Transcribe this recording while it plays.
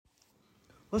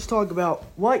let's talk about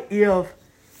what if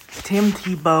Tim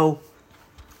Tebow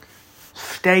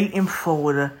stayed in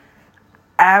Florida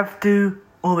after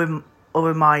Urban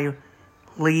Meyer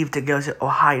leave to go to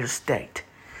Ohio State.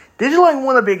 This is like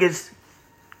one of the biggest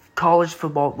college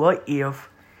football what if,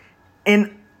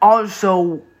 and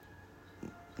also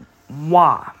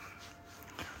why.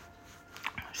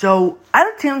 So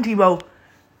after Tim Tebow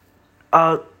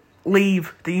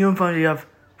leave the University of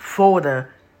Florida,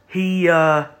 he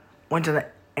went to the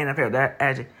NFL. That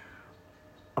as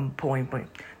a point. The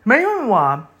main reason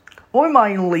why Urban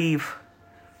Meyer leave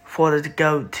Florida to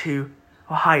go to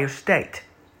Ohio State.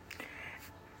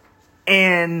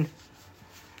 And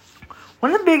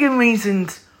one of the biggest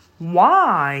reasons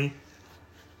why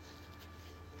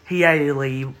he had to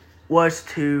leave was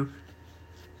to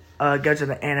go to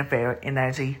the NFL, and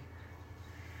as he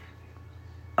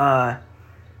not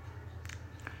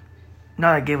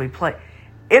a giveaway play.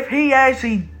 If he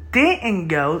actually didn't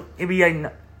go, if he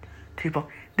had Tebow,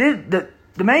 the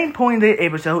main point of the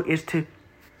episode is to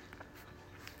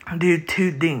do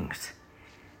two things.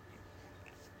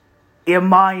 If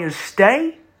Meyer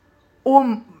stay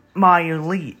or Meyer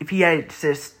leave. If he had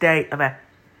to stay about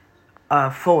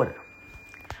Florida.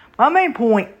 My main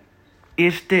point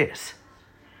is this.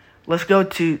 Let's go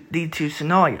to these two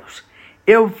scenarios.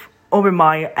 If Urban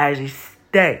Meyer actually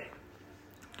stay.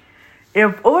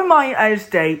 If Urban Meyer actually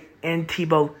stay in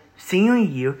Tebow senior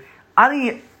year, I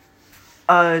think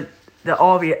the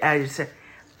obvious as you said,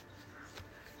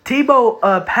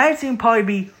 Tebow passing probably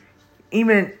be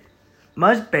even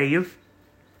much better.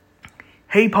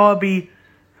 He probably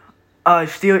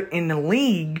still in the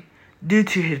league due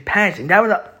to his passing. That was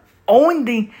the only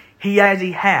thing he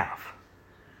actually have.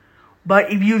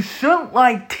 But if you shouldn't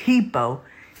like Tebow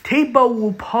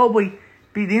will probably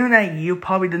be doing that year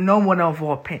probably the number one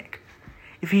overall pick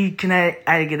if he can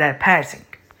actually get that passing.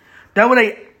 That was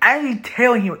they actually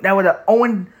tell him that was the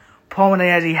only problem they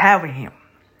actually have with him.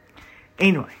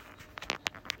 Anyway,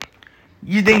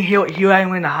 you think he'll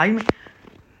actually win the Heisman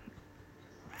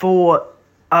for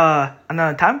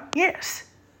another time? Yes.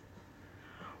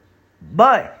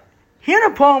 But here's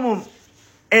the problem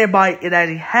everybody is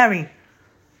actually having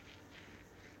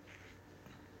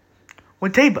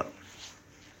with Tebow.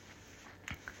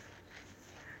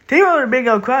 Tebow is a big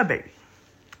old crybaby.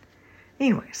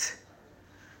 Anyways,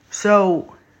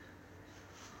 so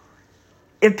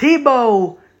if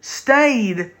Tebow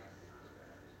stayed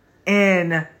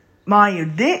and Meyer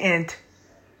didn't,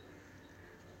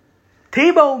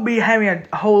 Tebow would be having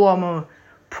a whole lot more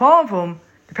problem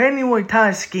depending on what kind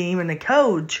of scheme and the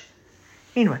coach.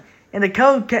 Anyway, and the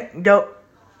coach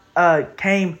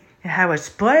came and have a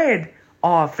spread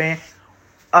offense.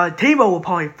 Tebow will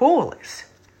probably flawless.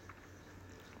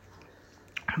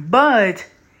 But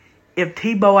if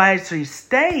Tebow actually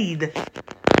stayed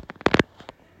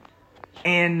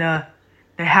and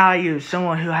they hire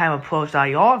someone who have a pro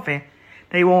style offense,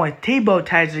 they want Tebow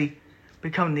to actually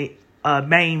become the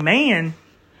main man.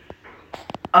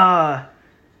 Tebow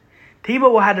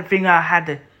will have to figure out how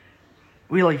to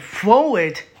really flow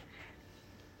it,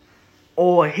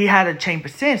 or he had to change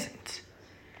positions.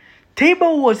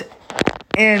 Tebow was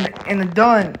in the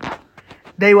done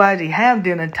they will actually have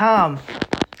during the time.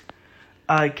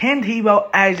 Can Tebow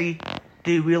actually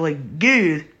do really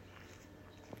good?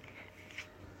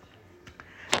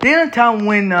 During the time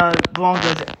when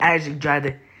Broncos actually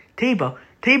drafted Tebow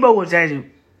was actually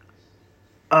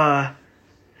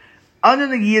under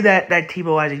the year that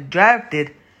Tebow actually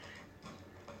drafted,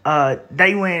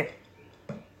 they went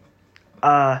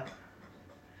under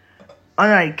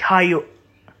a Kyle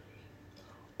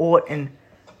Orton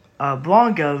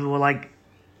Broncos were like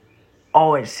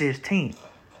all at 16.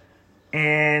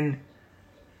 And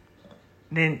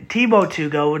then Tebow to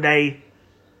go, they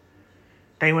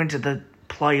went to the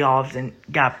playoffs and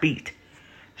got beat.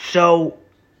 So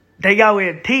they got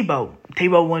rid of Tebow.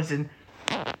 Tebow wasn't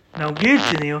no good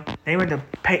to them. They went to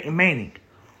Peyton Manning.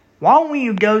 Why don't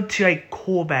you go to a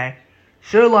quarterback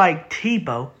so like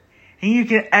Tebow, and you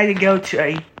can actually go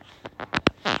to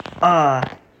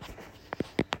a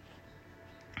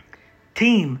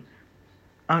team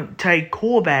to a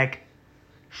quarterback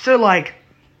so like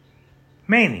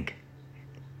Manning.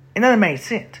 It doesn't make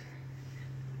sense.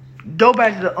 Go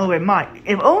back to the Urban Meyer.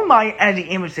 If Urban Meyer actually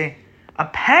interested a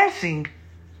passing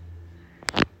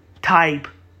type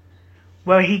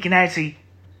where he can actually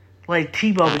let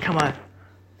Tebow become a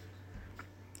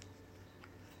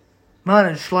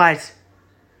run slice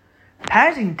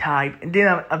passing type, and then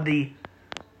of the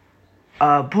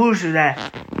bruiser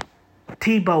that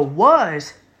Tebow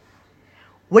was,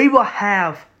 we will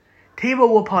have Tebow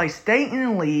will probably stay in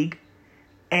the league,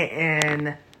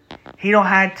 and he don't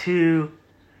have to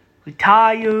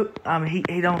retire.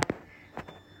 He don't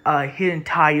his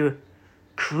entire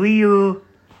career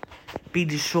be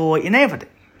destroyed and everything.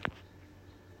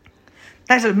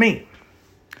 That's just me.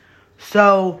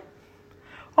 So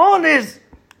all this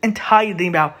entire thing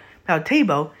about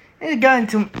Tebow is going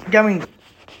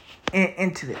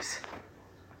into this.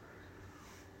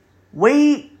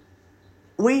 We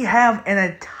have an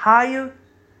entire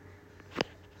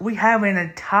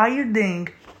thing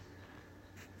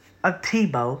of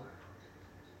Tebow.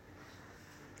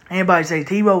 Anybody say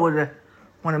Tebow was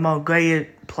one of the most greatest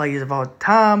players of all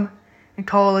time in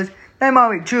college? That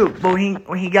might be true, but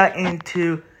when he got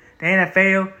into the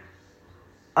NFL,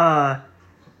 the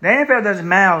NFL doesn't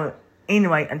matter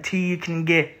anyway until you can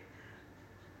get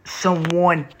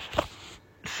someone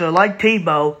so like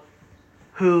Tebow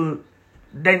who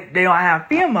they don't have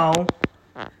film on,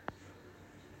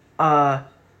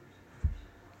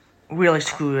 really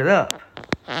screw it up.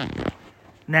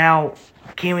 Now,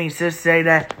 can we just say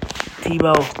that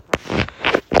Tebow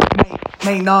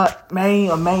may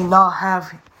or may not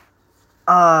have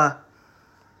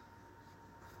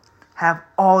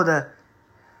all the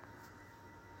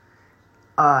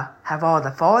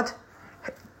fault?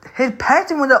 His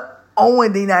passion was the only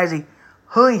thing that actually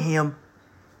hurt him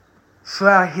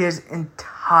throughout his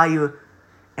entire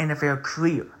NFL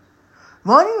career.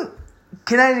 Running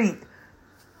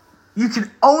you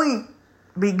can only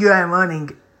be good at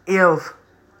running if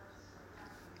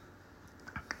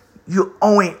you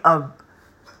only a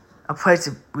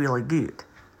person really good.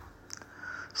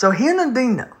 So here's the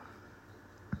thing though.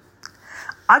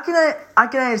 I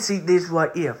can see this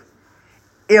what if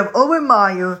Urban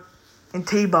Meyer and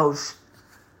Tebow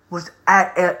was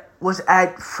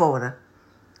at Florida,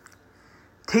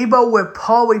 Tebow would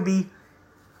probably be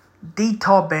the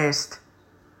top best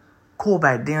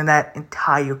quarterback during that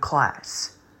entire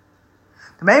class.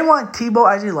 The main one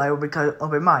Tebow actually left because of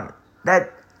Urban Meyer.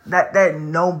 That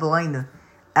no brainer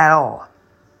at all.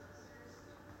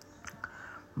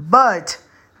 But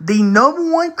the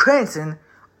number one question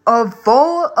of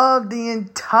all of the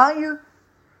entire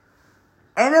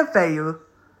NFL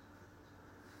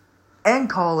and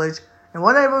college and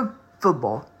whatever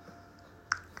football,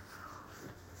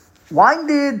 why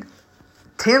did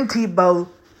Tim Tebow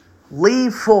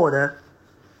leave Florida?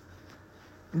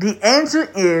 The answer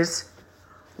is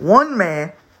one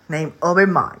man named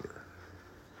Urban Meyer.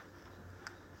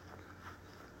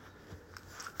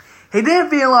 He didn't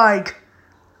feel like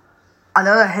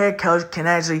another head coach can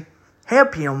actually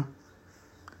help him.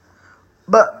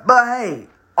 But hey,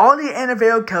 all the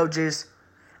NFL coaches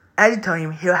actually told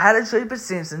him he'll have to trade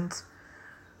positions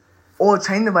or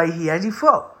train the way he actually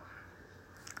throw.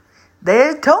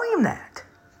 They told him that.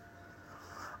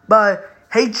 But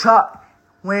he tried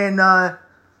when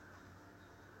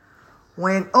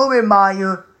Urban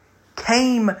Meyer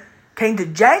came to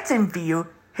Jacksonville,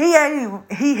 he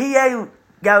had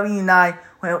got reunited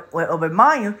with Urban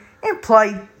Meyer and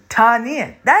played tight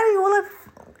end. That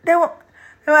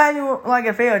was like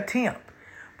a fair attempt.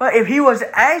 But if he was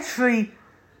actually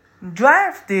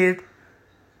drafted,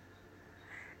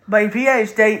 but if he had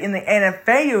stayed in the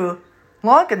NFL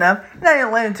long enough, and I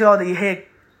didn't let him to all the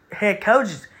head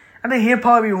coaches, I think he'll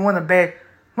probably be one of the best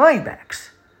running backs.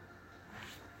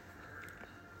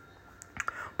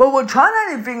 But we're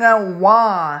trying to figure out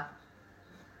why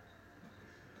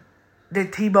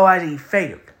did Tebow actually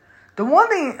failed. The one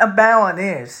thing about it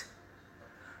is,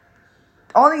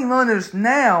 all these runners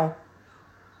now,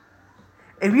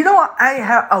 if you don't actually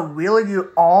have a really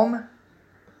good arm,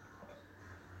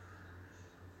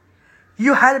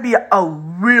 you had to be a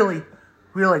really,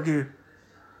 really good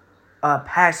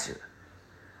passer.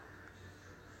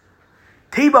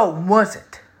 Tebow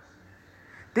wasn't.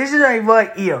 This is a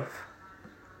what if.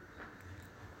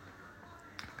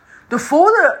 The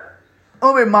Florida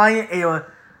Urban Meyer era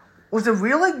was a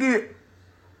really good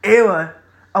era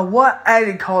of what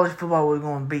actually college football was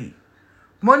going to be.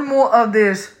 One more of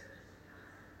this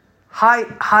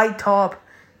high top,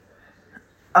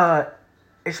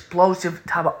 explosive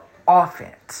type of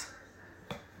offense,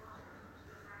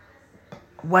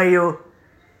 where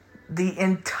the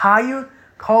entire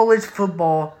college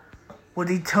football was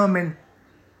determined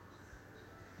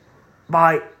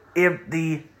by if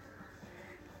the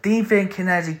defense can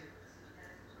actually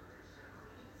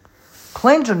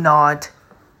clinch or not,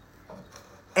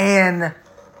 and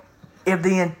if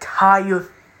the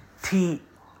entirety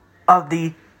of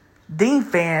the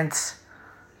defense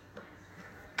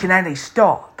can actually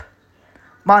stop.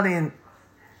 But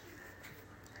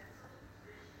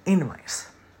anyways.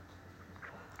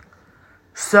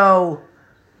 So,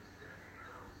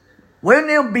 will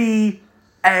there be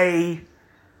another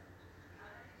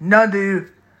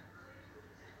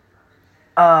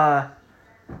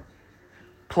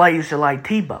players like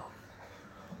Tebow,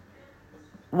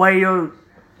 where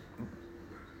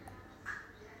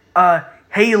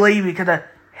he leave because the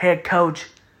head coach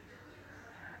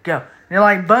go. They're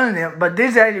like bunning him, but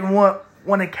this is actually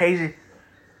one occasion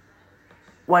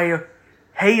where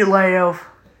he left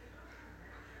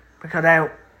because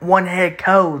that one head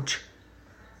coach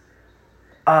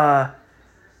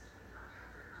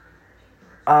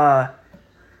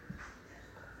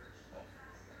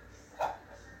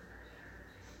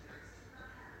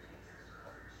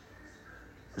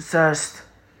just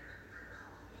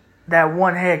that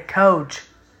one head coach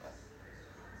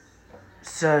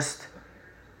just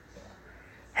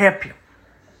help him.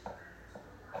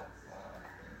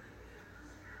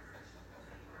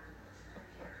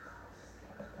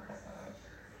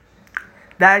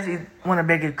 That is one of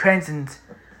the biggest crazies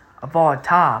of all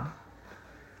time.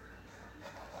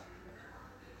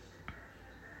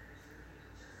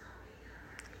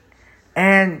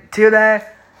 And to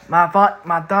that, my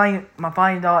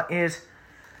final thought is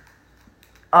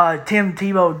Tim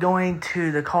Tebow going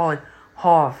to the College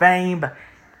Hall of Fame. But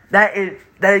that is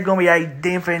going to be a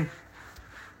different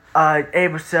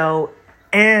episode.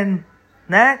 And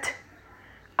that,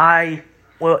 I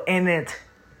will end it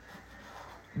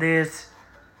this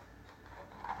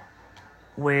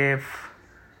with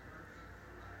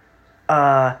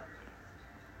a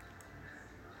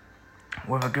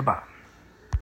goodbye.